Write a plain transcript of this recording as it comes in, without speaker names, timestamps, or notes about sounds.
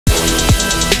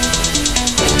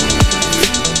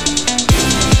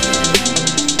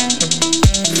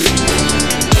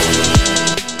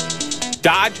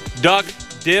Dodge, duck,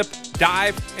 dip,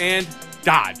 dive, and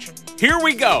dodge. Here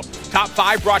we go. Top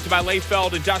 5 brought to you by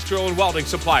Layfeld Industrial and Welding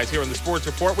Supplies. Here on the Sports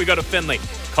Report, we go to Findlay.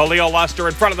 Khalil Luster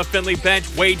in front of the Findlay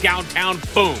bench, way downtown,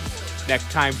 boom.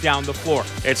 Next time down the floor,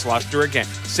 it's Luster again.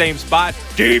 Same spot,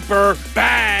 deeper,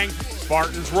 bang.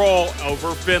 Spartans roll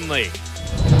over Findlay.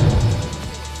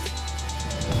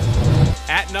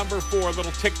 At number 4,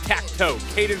 little tic-tac-toe,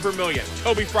 Caden Vermillion,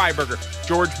 Toby Freiberger,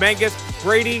 George Mangus,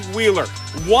 Brady Wheeler.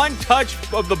 One touch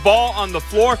of the ball on the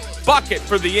floor, bucket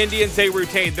for the Indians. They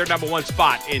retain their number 1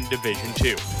 spot in Division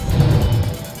II.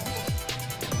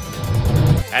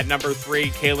 At number 3,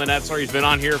 Kalen Etzler. He's been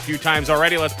on here a few times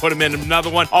already. Let's put him in another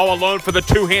one. All alone for the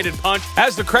two-handed punch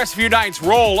as the Crestview Knights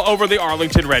roll over the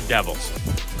Arlington Red Devils.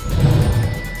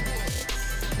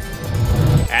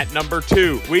 At number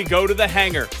 2, we go to the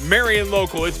hangar. Marion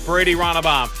local, it's Brady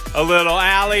Ronnebaum. A little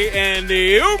alley and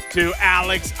the oop to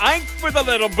Alex Ink for the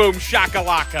little boom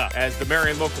shakalaka. As the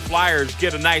Marion local Flyers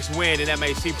get a nice win in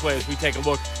MAC play as we take a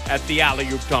look at the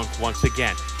alley-oop dunk once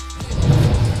again.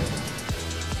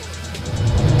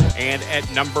 And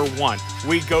at number 1,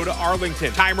 we go to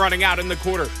Arlington. Time running out in the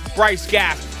quarter. Bryce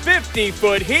Gass,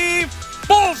 50-foot heave,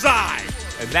 bullseye!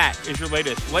 And that is your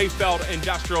latest Layfeld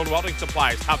Industrial and Welding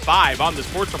Supplies Top 5 on the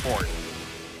Sports Report.